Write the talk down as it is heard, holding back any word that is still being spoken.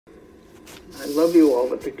I love you all,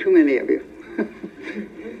 but there are too many of you.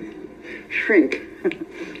 Shrink.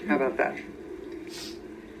 How about that?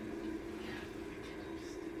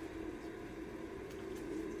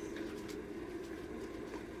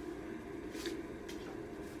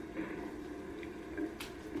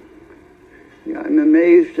 Yeah, I'm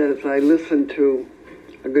amazed as I listen to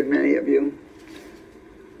a good many of you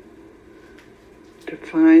to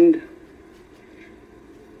find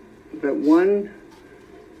that one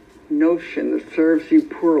notion that serves you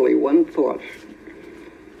poorly, one thought,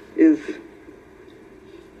 is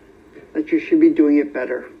that you should be doing it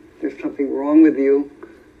better. There's something wrong with you.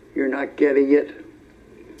 You're not getting it.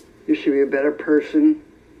 You should be a better person.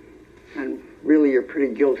 And really you're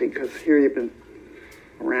pretty guilty because here you've been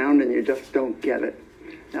around and you just don't get it.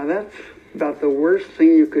 Now that's about the worst thing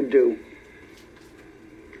you could do.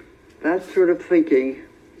 That sort of thinking,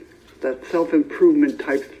 that self-improvement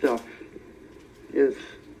type stuff, is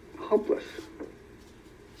hopeless.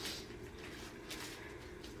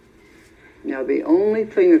 Now the only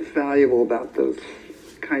thing that's valuable about those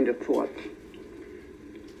kind of thoughts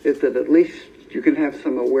is that at least you can have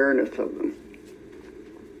some awareness of them.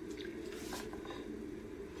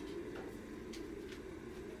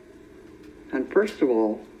 And first of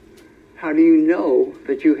all, how do you know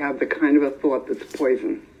that you have the kind of a thought that's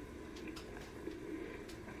poison?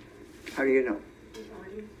 How do you know?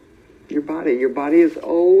 Your body. Your body is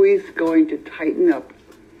always going to tighten up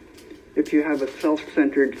if you have a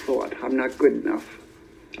self-centered thought. I'm not good enough.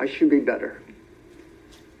 I should be better.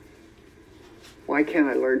 Why can't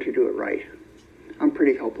I learn to do it right? I'm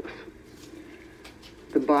pretty hopeless.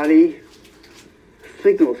 The body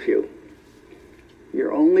signals you.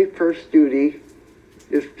 Your only first duty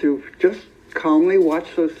is to just calmly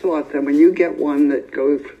watch those thoughts, and when you get one that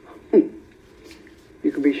goes,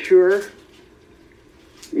 you can be sure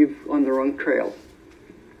you're on the wrong trail.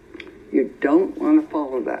 You don't want to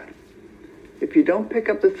follow that. If you don't pick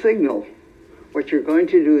up the signal, what you're going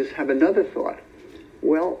to do is have another thought.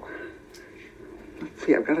 Well, let's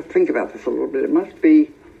see, I've got to think about this a little bit. It must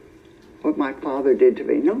be what my father did to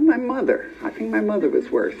me. No, my mother. I think my mother was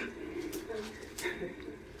worse.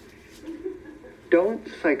 Don't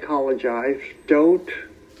psychologize. Don't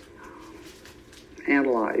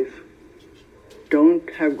analyze. Don't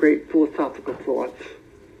have great philosophical thoughts.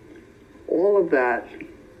 All of that.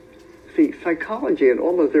 See, psychology and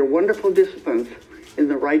all those, they're wonderful disciplines in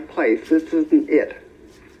the right place. This isn't it.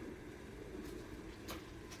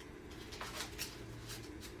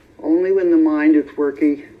 Only when the mind is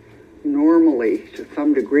working normally, to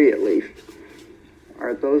some degree at least,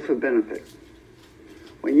 are those of benefit.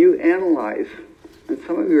 When you analyze, and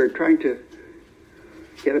some of you are trying to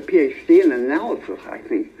get a PhD in analysis, I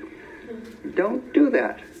think, don't do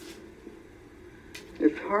that.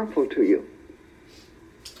 It's harmful to you.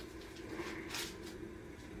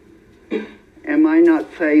 Am I not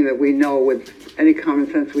saying that we know with any common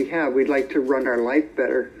sense we have, we'd like to run our life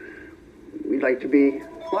better. We'd like to be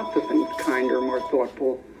lots of things, kinder, more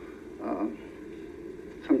thoughtful,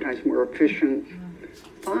 sometimes more efficient.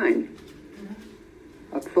 Fine.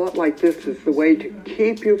 A thought like this is the way to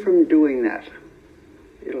keep you from doing that.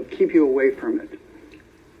 It'll keep you away from it.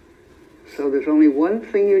 So there's only one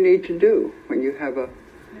thing you need to do when you have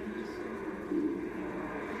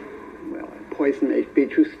poison may be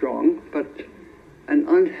too strong, but an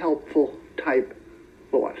unhelpful type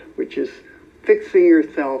thought, which is fixing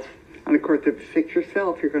yourself. And of course, if you fix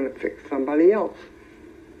yourself, you're going to fix somebody else.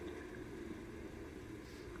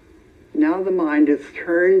 Now the mind is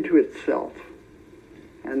turned to itself.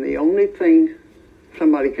 And the only thing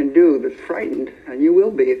somebody can do that's frightened, and you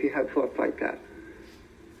will be if you have thoughts like that,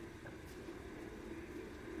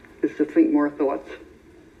 is to think more thoughts,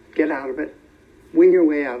 get out of it, win your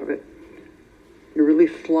way out of it. You're really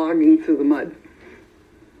slogging through the mud.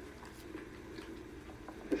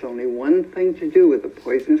 There's only one thing to do with a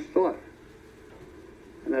poisonous thought,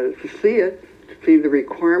 and that is to see it, to see the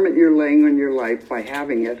requirement you're laying on your life by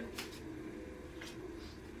having it.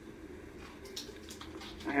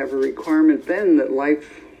 I have a requirement then that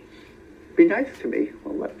life be nice to me.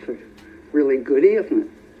 Well, that's a really goodie, isn't it?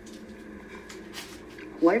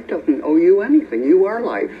 Life doesn't owe you anything. You are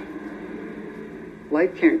life.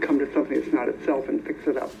 Life can't come to something that's not itself and fix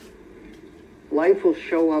it up. Life will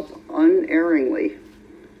show up unerringly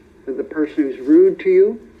with the person who's rude to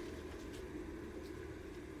you,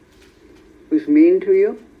 who's mean to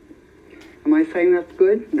you. Am I saying that's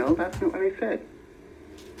good? No, that's not what I said.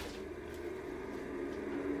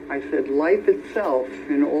 I said life itself,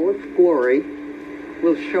 in all its glory,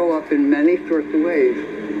 will show up in many sorts of ways.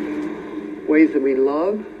 Ways that we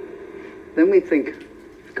love. Then we think,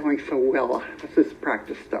 it's going so well. This is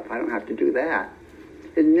practice stuff. I don't have to do that.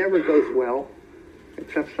 It never goes well,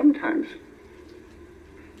 except sometimes.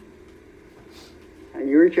 And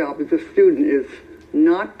your job as a student is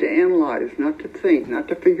not to analyze, not to think, not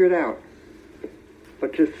to figure it out,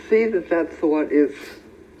 but to see that that thought is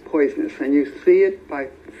poisonous. And you see it by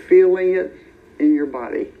feeling it in your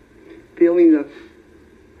body. Feeling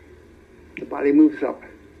the body moves up.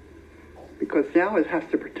 Because now it has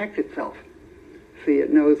to protect itself. See,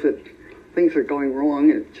 it knows that things are going wrong.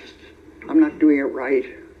 It's just, I'm not doing it right.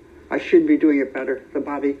 I should be doing it better. The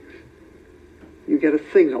body, you get a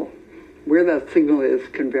signal. Where that signal is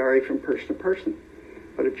can vary from person to person.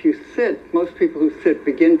 But if you sit, most people who sit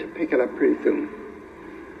begin to pick it up pretty soon.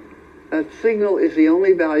 That signal is the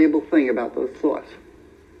only valuable thing about those thoughts.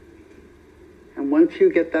 And once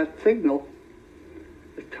you get that signal,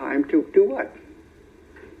 it's time to do what?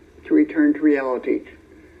 To return to reality.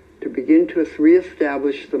 To begin to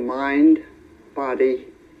reestablish the mind, body,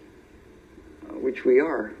 which we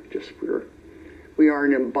are. We are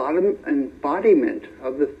an embodiment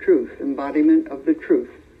of the truth. Embodiment of the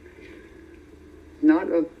truth.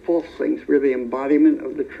 Not of false things. We're the embodiment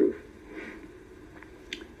of the truth.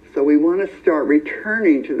 So we want to start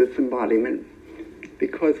returning to this embodiment,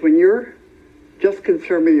 because when you're just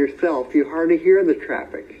concerned with yourself, you hardly hear the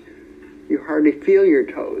traffic. You hardly feel your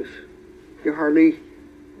toes. You hardly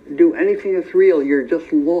do anything that's real. You're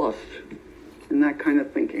just lost in that kind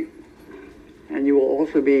of thinking. And you will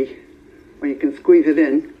also be, when you can squeeze it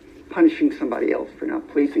in, punishing somebody else for not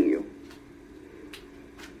pleasing you.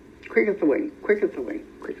 Quick as the wind, quick as the wind,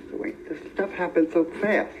 quick as the wind. This stuff happens so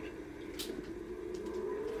fast.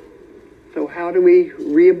 So how do we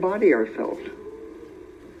re-embody ourselves?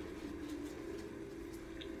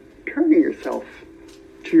 Turning yourself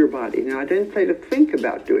to your body. Now, I didn't say to think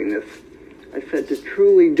about doing this. I said to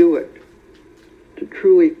truly do it. To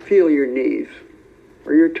truly feel your knees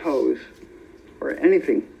or your toes or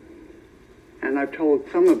anything. And I've told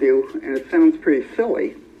some of you, and it sounds pretty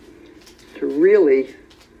silly, to really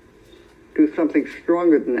do something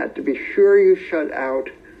stronger than that, to be sure you shut out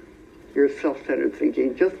your self-centered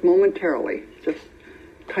thinking just momentarily. Just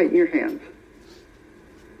tighten your hands.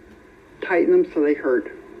 Tighten them so they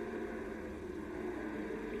hurt.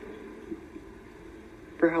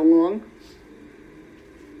 For how long?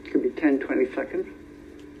 It could be 10, 20 seconds.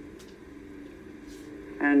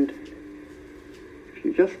 And if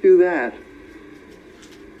you just do that,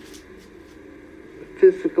 the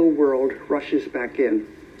physical world rushes back in.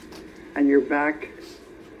 And you're back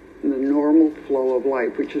in the normal flow of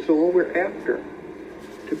life, which is all we're after.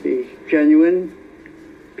 To be genuine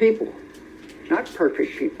people. Not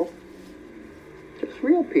perfect people. Just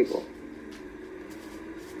real people.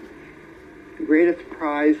 The greatest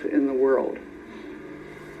prize in the world.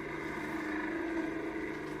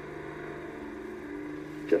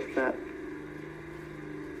 Just that.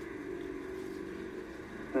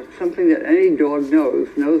 That's something that any dog knows.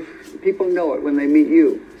 People know it when they meet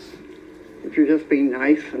you. If you're just being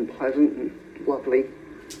nice and pleasant and lovely.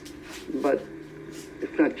 But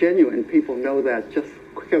it's not genuine. People know that just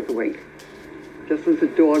quick as a wink. Just as a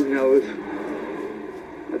dog knows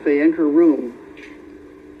as they enter a room.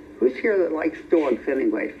 Who's here that likes dogs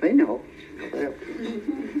anyway? They know.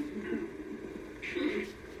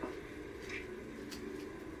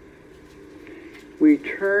 We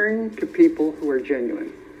turn to people who are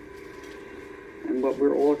genuine. And what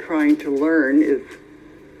we're all trying to learn is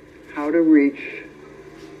how to reach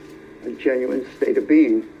a genuine state of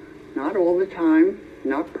being. Not all the time,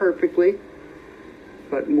 not perfectly,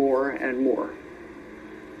 but more and more.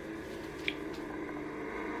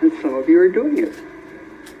 And some of you are doing it.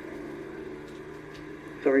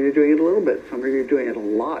 Some of you are doing it a little bit. Some of you are doing it a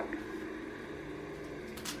lot.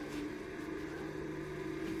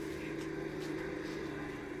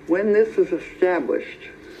 When this is established,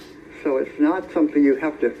 so it's not something you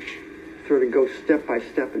have to sort of go step by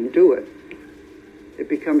step and do it. It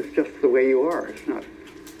becomes just the way you are. It's not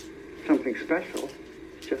something special.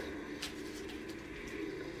 It's just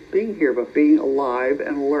being here, but being alive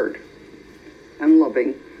and alert and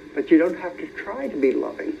loving. But you don't have to try to be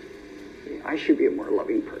loving. I should be a more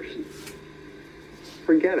loving person.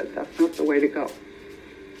 Forget it. That's not the way to go.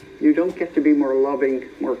 You don't get to be more loving,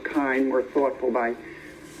 more kind, more thoughtful by,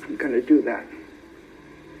 I'm going to do that.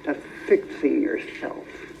 That's fixing yourself.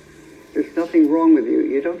 There's nothing wrong with you.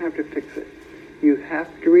 You don't have to fix it. You have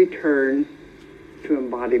to return to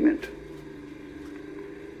embodiment.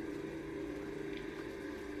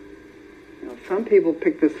 Now, some people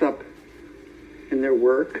pick this up in their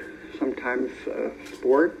work, sometimes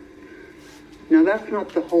sport. Now, that's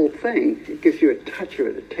not the whole thing. It gives you a touch of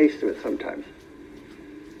it, a taste of it sometimes.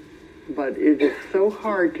 But it is so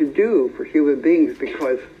hard to do for human beings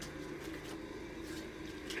because,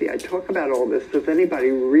 see, I talk about all this. Does anybody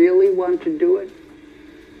really want to do it?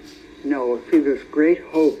 No. See, there's great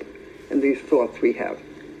hope in these thoughts we have.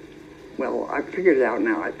 Well, I've figured it out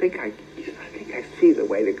now. I think I see the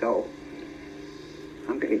way to go.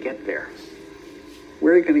 I'm going to get there.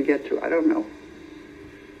 Where are you going to get to? I don't know.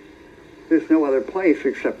 There's no other place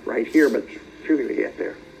except right here, but you're going to get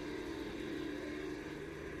there.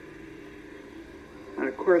 And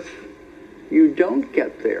of course, you don't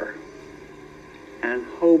get there, and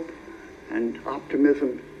hope and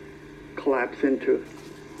optimism collapse into,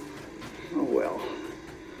 oh well,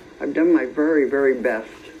 I've done my very, very best.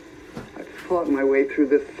 I've thought my way through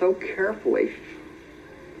this so carefully.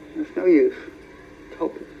 There's no use. It's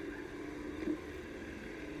hopeless.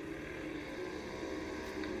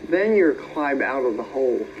 Then your climb out of the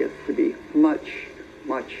hole gets to be much,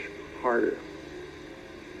 much harder.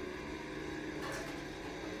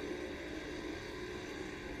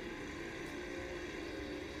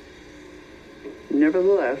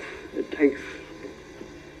 Nevertheless, it takes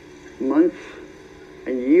months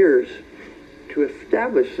and years to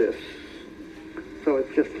establish this, so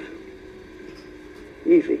it's just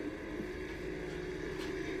easy.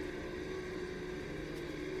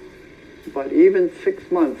 But even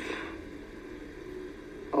 6 months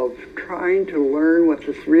of trying to learn what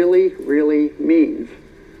this really, really means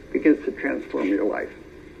begins to transform your life.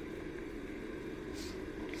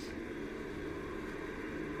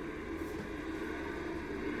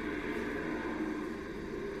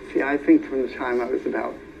 See, I think from the time I was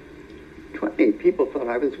about 20, people thought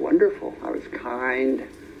I was wonderful. I was kind,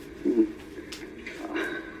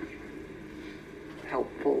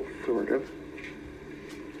 helpful, sort of.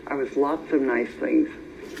 I was lots of nice things.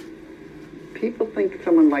 People think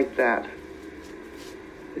someone like that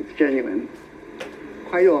is genuine.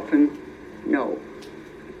 Quite often, no.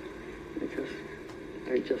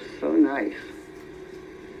 They're just so nice.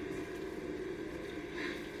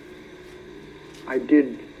 I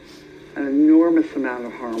did an enormous amount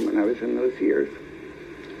of harm when I was in those years.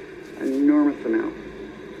 An enormous amount.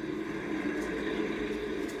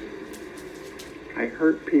 I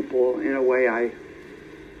hurt people in a way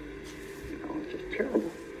just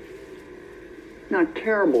terrible. Not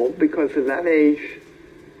terrible, because at that age,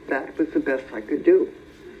 that was the best I could do.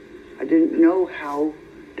 I didn't know how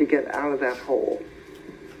to get out of that hole.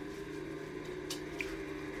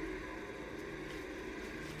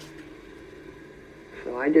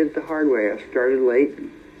 So I did it the hard way. I started late.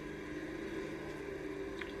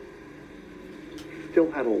 Still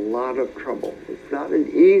had a lot of trouble. It's not an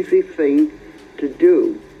easy thing to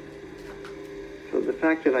do. So the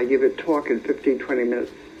fact that I give a talk in 15, 20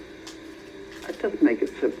 minutes, that doesn't make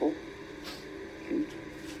it simple.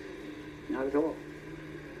 Not at all.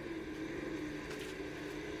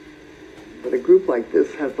 But a group like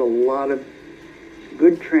this has a lot of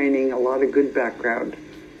good training, a lot of good background.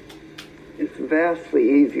 It's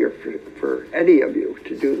vastly easier for any of you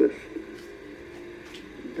to do this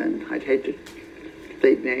than, I'd hate to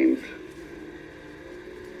state names.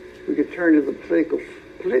 We could turn to the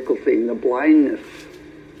political scene, the blindness,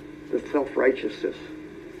 the self-righteousness.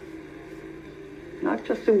 Not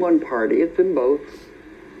just in one party, it's in both.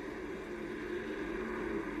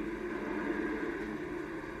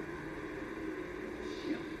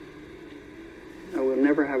 I will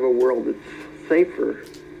never have a world that's safer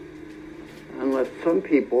unless some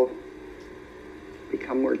people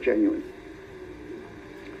become more genuine.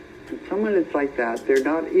 And someone that's like that, they're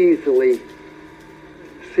not easily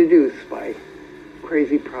seduced by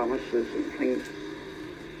crazy promises and things.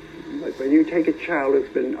 Like when you take a child who's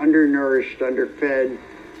been undernourished, underfed,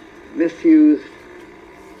 misused,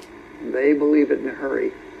 they believe it in a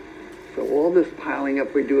hurry. So all this piling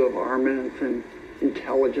up we do of armaments and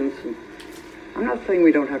intelligence, and I'm not saying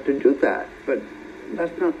we don't have to do that, but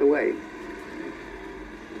that's not the way.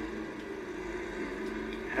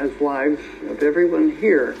 As lives of everyone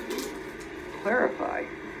here clarify,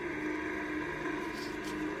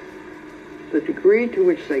 the degree to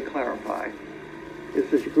which they clarify is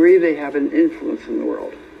the degree they have an influence in the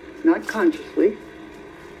world. Not consciously.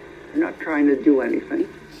 They're not trying to do anything.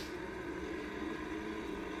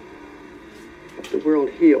 But the world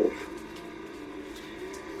heals.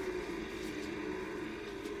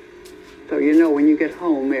 So when you get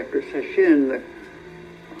home after session,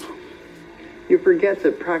 you forget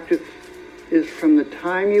that practice is from the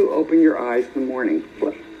time you open your eyes in the morning.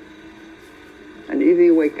 And either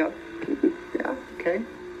you wake up, yeah, okay.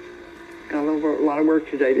 Got a lot of work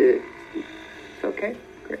today to do. It's okay,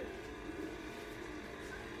 great.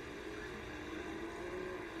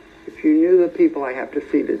 If you knew the people I have to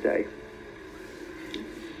see today,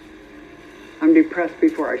 I'm depressed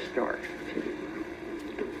before I start.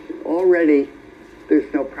 Already,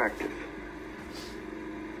 there's no practice.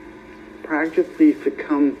 Practice needs to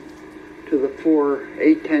come to the fore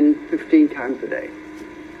 8, 10, 15 times a day.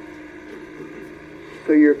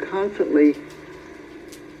 So you're constantly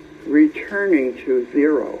returning to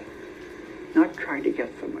zero, not trying to get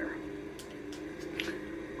somewhere.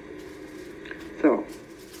 So,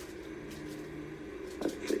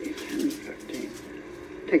 let's see, 10, 15.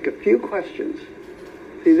 Take a few questions.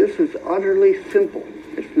 See, this is utterly simple.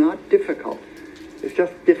 It's not difficult. It's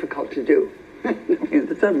just difficult to do. It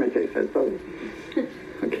doesn't make any sense, does it?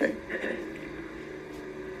 Okay.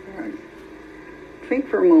 All right. Think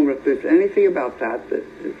for a moment if there's anything about that that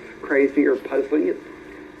is crazy or puzzling.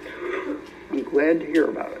 I'm glad to hear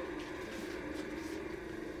about it.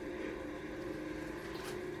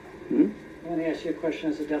 I want to ask you a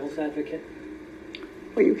question as a devil's advocate.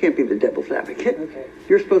 Well, you can't be the devil's advocate. Okay.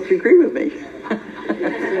 You're supposed to agree with me. You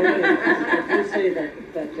say that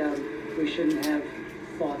we shouldn't have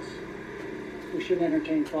thoughts. We shouldn't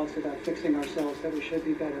entertain thoughts about fixing ourselves, that we should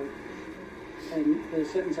be better. And the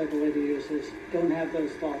sentence I believe you use is, don't have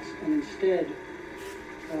those thoughts. And instead,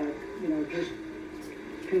 just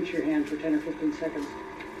pinch your hand for 10 or 15 seconds.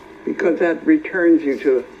 Because that returns you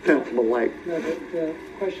to a sensible life. No, the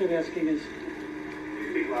question I'm asking is... Can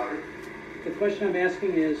you speak louder? The question I'm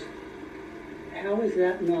asking is, how is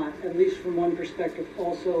that not, at least from one perspective,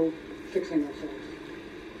 also fixing ourselves?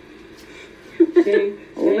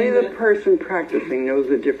 Only the person practicing knows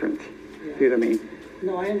the difference. Yeah. See what I mean?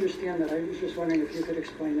 No, I understand that. I was just wondering if you could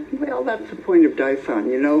explain it. Well, that's the point of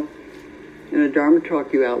Daishan. You know, in a Dharma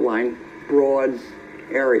talk you outline broad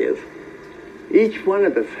areas. Each one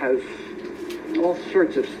of us has all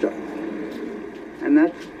sorts of stuff. And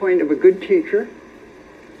that's the point of a good teacher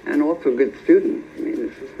and also a good student. I mean,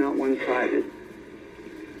 this is not one-sided.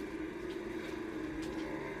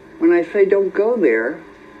 When I say don't go there,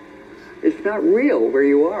 it's not real where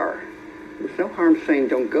you are. There's no harm saying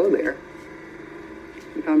don't go there.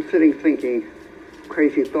 If I'm sitting thinking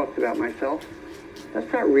crazy thoughts about myself,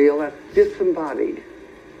 that's not real, that's disembodied.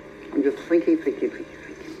 I'm just thinking.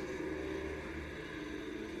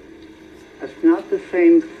 That's not the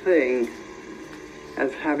same thing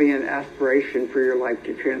as having an aspiration for your life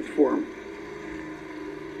to transform.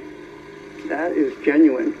 That is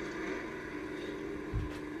genuine.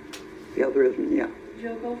 The other isn't, yeah.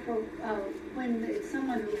 Joko, for when it's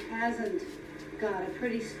someone who hasn't got a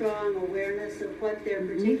pretty strong awareness of what their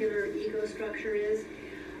particular ego structure is,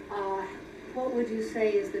 what would you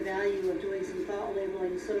say is the value of doing some thought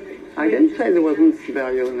labeling so that... I didn't say there wasn't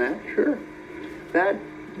value in that, sure. That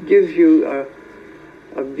gives you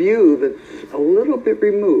a view that's a little bit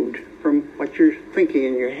removed from what you're thinking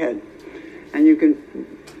in your head. And you can,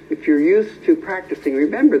 if you're used to practicing,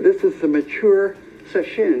 remember this is a mature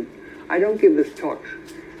session. I don't give this talk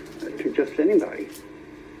to just anybody.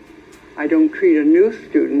 I don't treat a new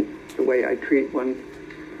student the way I treat one.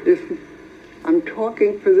 I'm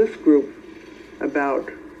talking for this group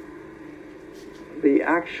about the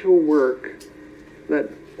actual work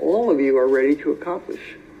that all of you are ready to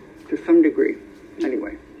accomplish, to some degree,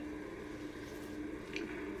 anyway.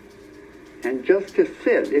 And just to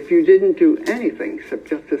sit, if you didn't do anything except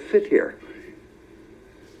just to sit here,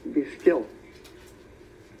 be still.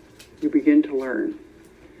 You begin to learn.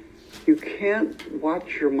 You can't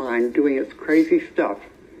watch your mind doing its crazy stuff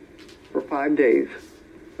for 5 days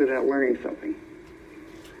without learning something.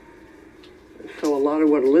 So a lot of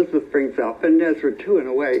what Elizabeth brings up, and Ezra too in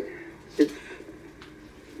a way, a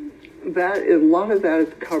lot of that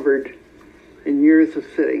is covered in years of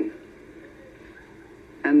sitting.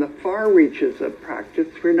 And the far reaches of practice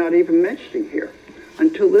we're not even mentioning here.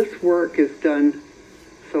 Until this work is done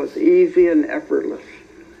so it's easy and effortless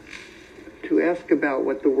to ask about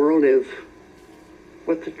what the world is,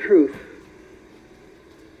 what's the truth,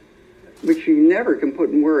 which you never can put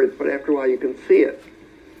in words, but after a while you can see it.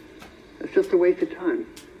 It's just a waste of time.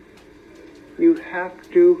 You have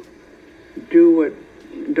to do what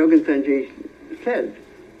Dogen Zenji said.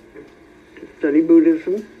 To study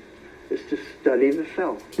Buddhism is to study the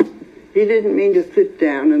self. He didn't mean to sit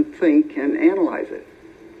down and think and analyze it.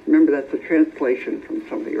 Remember, that's a translation from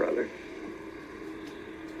something or other.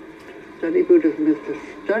 Study Buddhism is to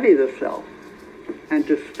study the self. And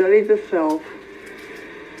to study the self,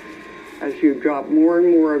 as you drop more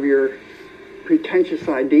and more of your pretentious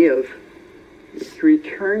ideas, is to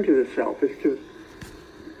return to the self.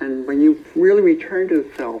 And when you really return to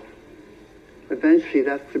the self, eventually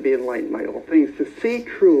that's to be enlightened by all things, to see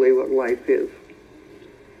truly what life is.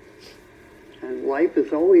 And life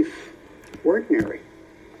is always ordinary.